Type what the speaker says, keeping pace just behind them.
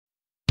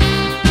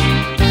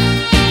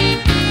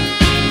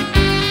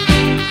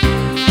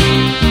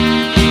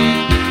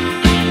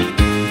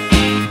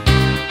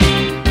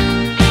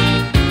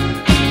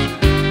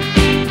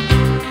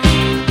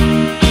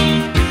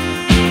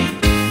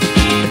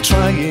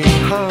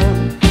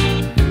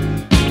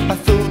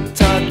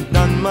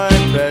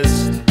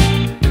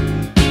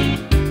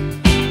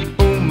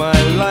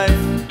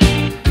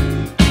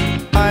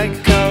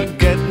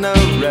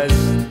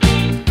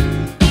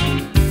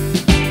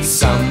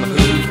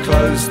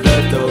the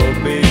door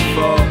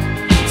before,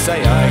 say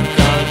I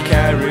can't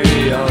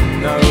carry on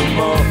no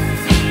more.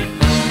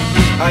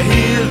 I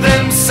hear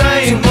them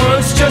saying, well,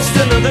 it's just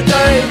another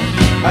day.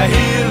 I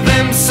hear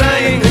them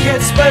saying it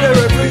gets better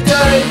every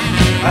day.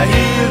 I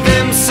hear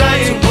them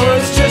saying, well,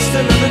 it's just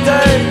another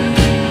day.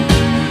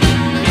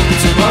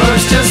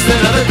 Tomorrow's just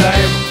another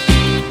day.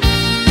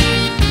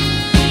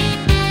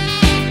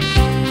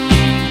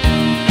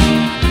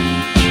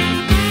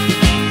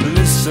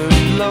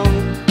 Listen long,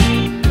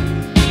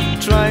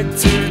 try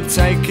to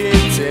take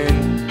it in.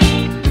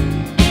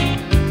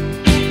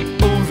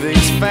 All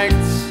these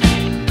facts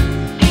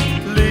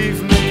leave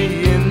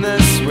me in the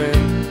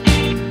swim.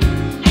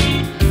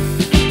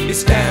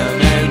 It's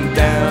down and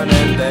down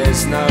and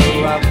there's no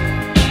up.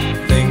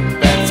 Think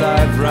that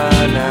I've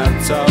run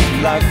out of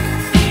luck.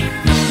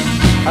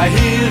 I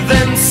hear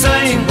them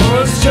saying,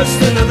 well, it's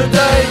just another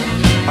day.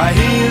 I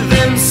hear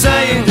them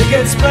saying it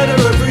gets better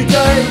every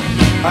day.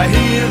 I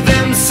hear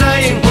them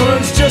saying, well,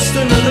 it's just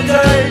another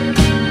day.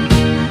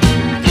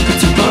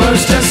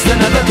 Tomorrow's just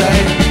another day.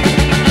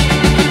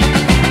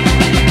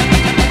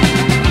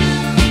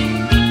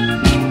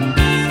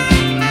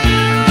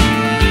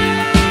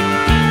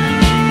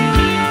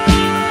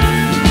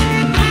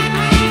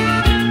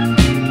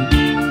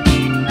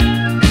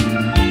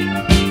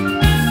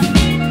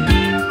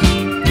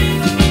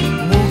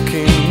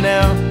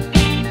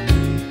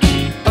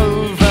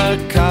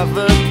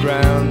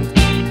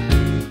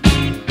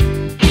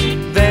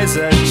 There's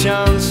a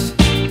chance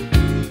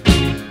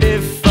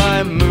if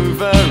I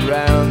move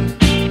around.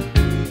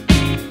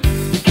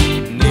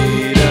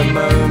 Need a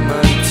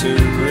moment to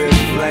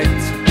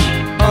reflect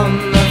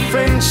on the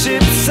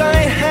friendships I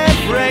have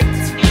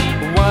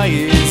wrecked. Why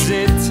is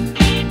it?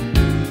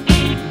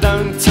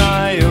 Don't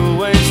I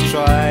always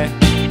try?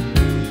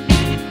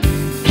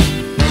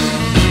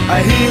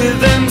 I hear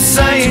them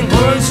saying,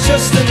 well, it's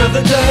just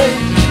another day.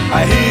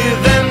 I hear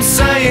them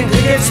saying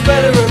it gets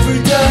better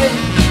every day.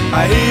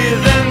 I hear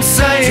them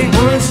saying,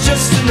 well, it's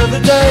just another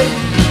day.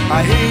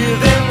 I hear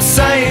them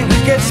saying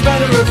it gets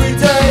better every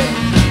day.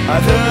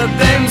 I've heard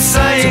them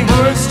saying,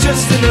 well, it's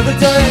just another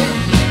day.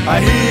 I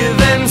hear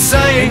them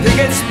saying it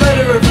gets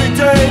better every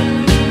day.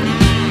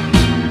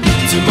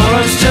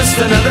 Tomorrow's just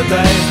another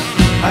day.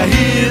 I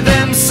hear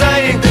them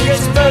saying it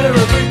gets better.